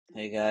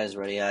Hey guys,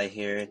 Ready Eye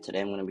here.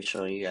 Today I'm going to be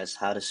showing you guys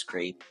how to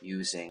scrape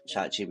using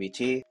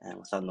ChatGPT and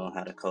without knowing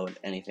how to code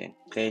anything.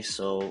 Okay,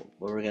 so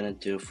what we're going to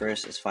do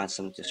first is find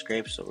something to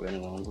scrape. So we're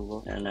going to go on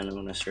Google and then I'm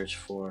going to search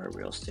for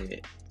real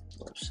estate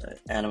website.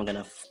 And I'm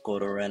going to go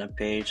to a random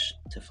page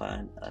to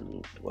find a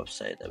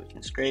website that we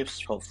can scrape.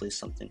 Hopefully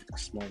a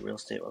small real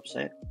estate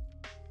website.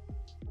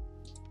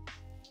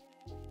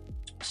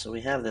 So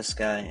we have this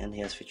guy and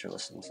he has feature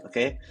listings.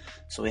 Okay,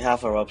 so we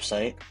have our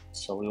website.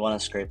 So we want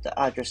to scrape the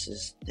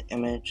addresses, the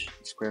image,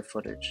 the square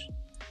footage,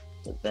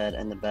 the bed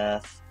and the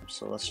bath.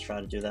 So let's try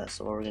to do that.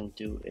 So what we're going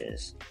to do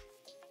is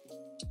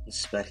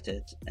inspect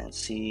it and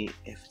see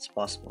if it's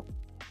possible.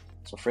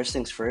 So first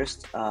things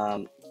first,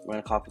 we're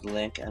going to copy the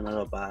link and I'm going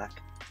to go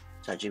back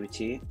to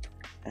ChatGPT,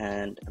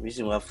 and I'm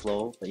using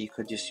Webflow, but you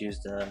could just use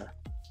the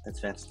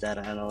advanced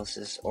data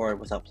analysis or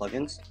without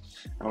plugins.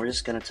 And we're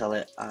just going to tell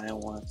it I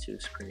want to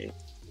scrape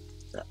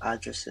the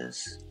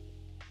addresses,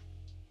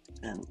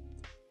 and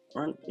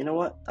you know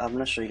what, I'm going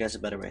to show you guys a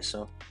better way.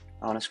 So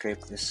I want to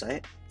scrape this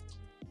website.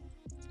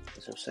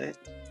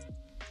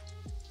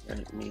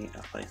 Write me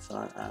a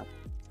Python app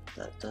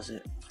that does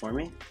it for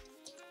me.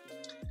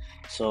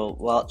 So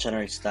while it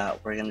generates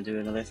that, we're going to do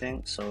another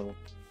thing. So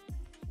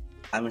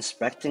I'm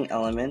inspecting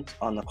element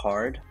on the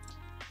card,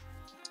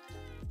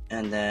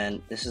 and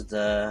then this is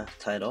the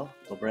title,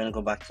 but we're going to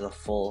go back to the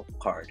full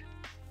card.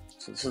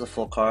 So this is the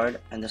full card,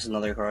 and this is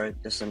another card,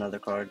 this is another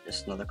card,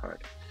 this is another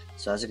card.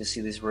 So as you can see,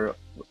 this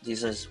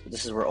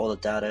is where all the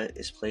data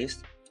is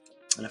placed.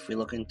 And if we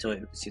look into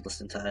it, we can see the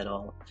listing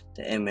title,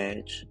 the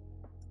image,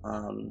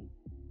 the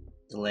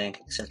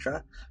link,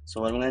 etc. So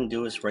what I'm going to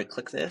do is right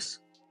click this,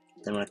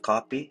 then I'm going to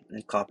copy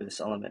and copy this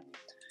element.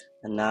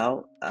 And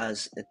now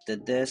as it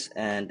did this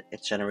and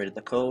it generated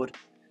the code,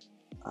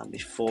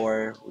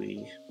 before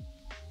we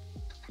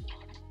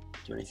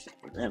do anything,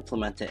 we're going to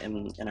implement it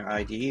in our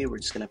IDE. We're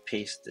just going to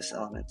paste this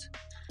element.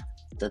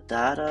 The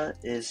data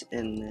is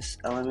in this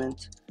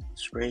element.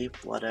 Scrape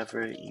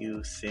whatever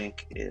you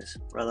think is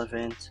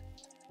relevant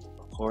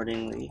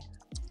accordingly.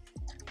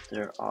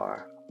 There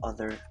are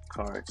other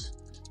cards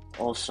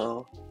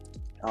also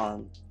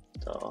on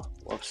the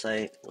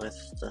website with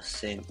the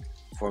same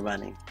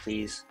formatting.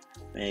 Please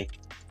make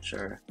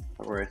sure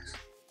it works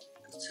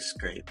to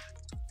scrape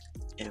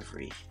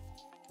every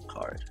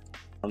card.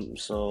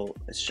 So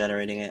it's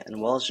generating it, and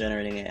while it's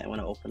generating it, I'm going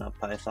to open up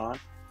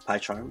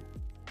PyCharm,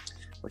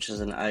 which is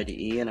an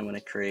IDE, and I'm going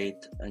to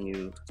create a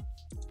new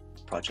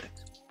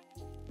project.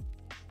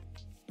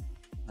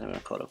 I'm going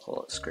to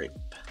call it scrape.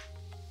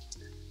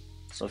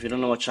 So if you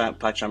don't know what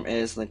PyCharm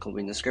is, link will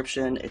be in the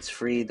description. It's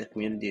free, the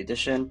community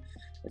edition.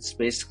 It's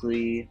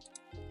basically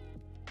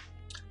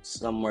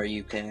somewhere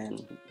you can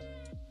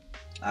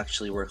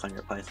actually work on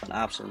your Python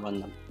apps and run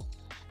them.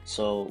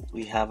 So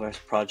we have our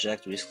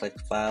project, we just click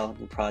File,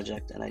 New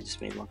Project, and I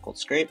just made one called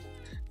Scrape.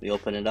 We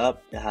open it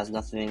up, it has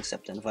nothing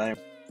except the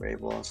environment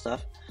variable and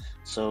stuff.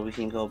 So we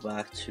can go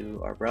back to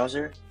our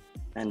browser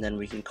and then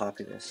we can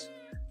copy this.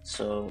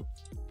 So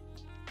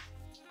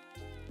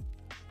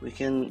we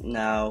can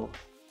now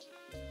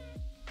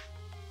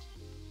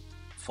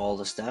follow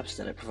the steps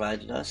that it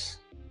provided us.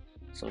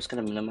 So I'm just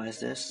going to minimize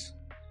this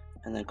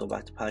and then go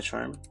back to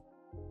PyCharm,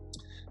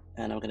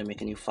 and I'm going to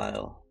make a new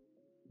file,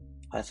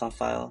 Python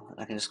file.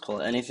 I can just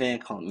call it anything. I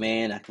call it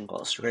main, I can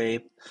call it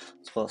scrape.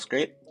 Let's call it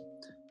scrape,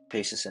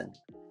 paste this in.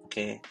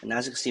 Okay, and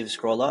as you can see, if you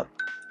scroll up,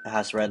 it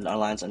has red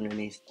lines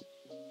underneath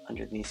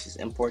these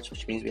imports,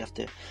 which means we have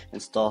to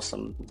install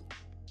some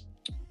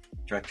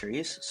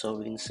directories. So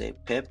we can say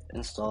pip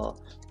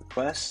install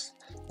requests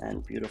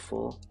and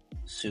beautiful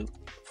soup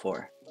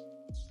 4.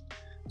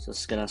 So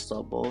it's gonna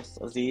install both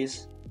of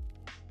these,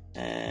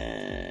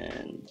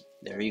 and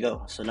there you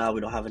go. So now we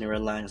don't have any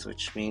red lines,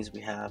 which means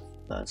we have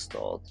the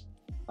installed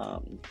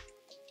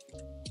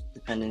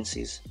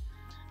dependencies.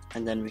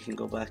 And then we can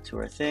go back to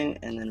our thing,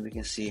 and then we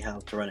can see how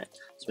to run it.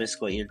 So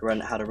basically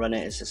how to run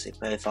it is just a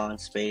Python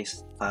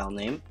space file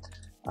name,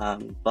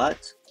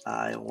 but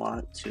I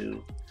want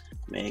to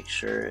make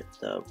sure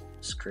the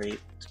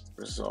scraped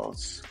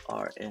results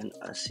are in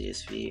a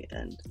CSV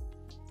and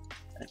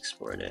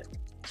export it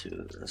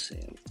to the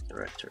same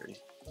directory,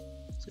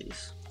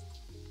 please.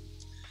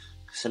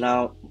 So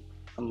now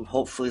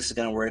hopefully this is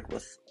going to work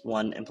with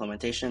one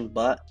implementation,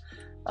 but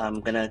I'm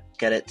going to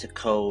get it to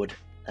code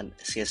a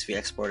CSV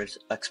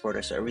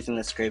exporter, so everything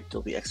that's scraped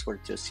will be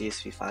exported to a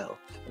CSV file,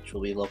 which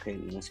will be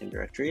located in the same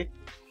directory.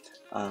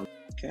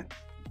 Okay,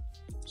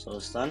 so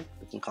it's done.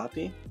 We can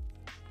copy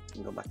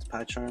and go back to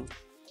PyCharm,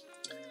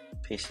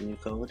 paste the new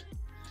code,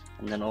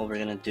 and then all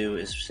we're going to do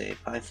is say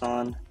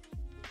Python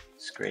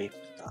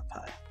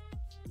scrape.py.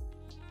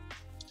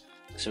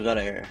 So we got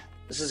an error.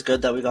 This is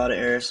good that we got an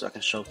error, so I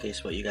can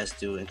showcase what you guys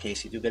do in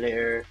case you do get an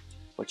error,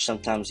 which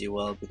sometimes you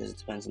will because it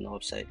depends on the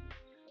website.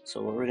 So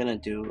what we're gonna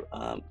do,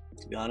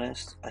 to be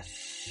honest, I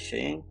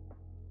think,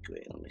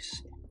 wait, let me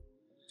see.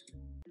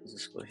 Let's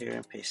just go here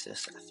and paste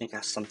this. I think it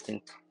has something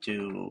to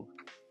do.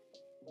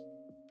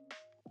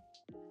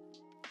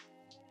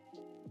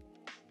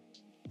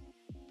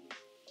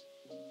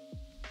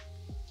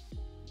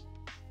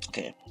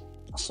 Okay,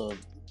 so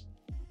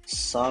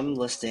some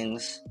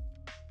listings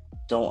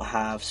don't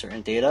have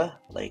certain data,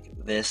 like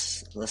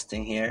this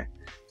listing here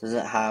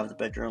doesn't have the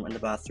bedroom and the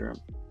bathroom,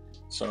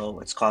 so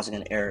it's causing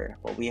an error.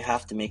 But we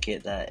have to make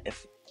it that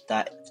if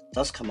that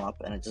does come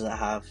up and it doesn't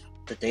have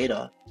the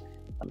data,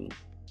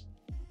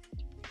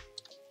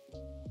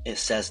 it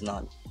says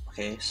none.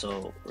 Okay,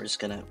 so we're just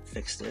gonna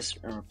fix this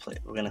and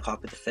we're gonna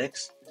copy the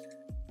fix,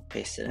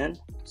 paste it in.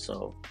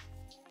 So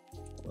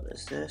what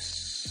is this?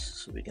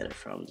 So we get it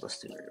from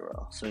listing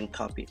URL. So we can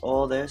copy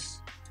all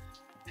this,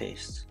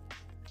 paste,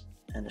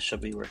 and it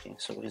should be working.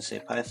 So we can say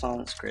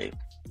python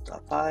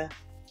scrape.py.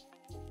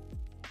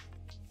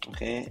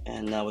 Okay,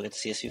 and now we get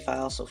the CSV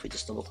file. So if we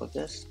just double click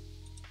this,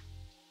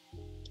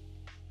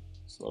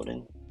 it's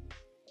loading.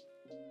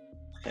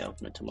 Okay,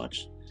 open it too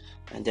much.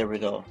 And there we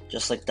go.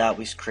 Just like that,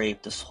 we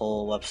scraped this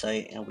whole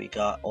website and we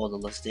got all the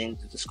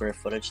listings, the square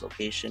footage,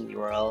 location,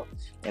 URL,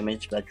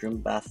 image, bedroom,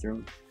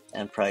 bathroom,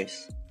 and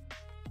price.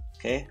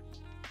 Okay,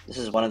 this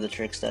is one of the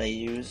tricks that I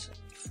use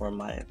for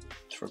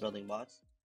building bots.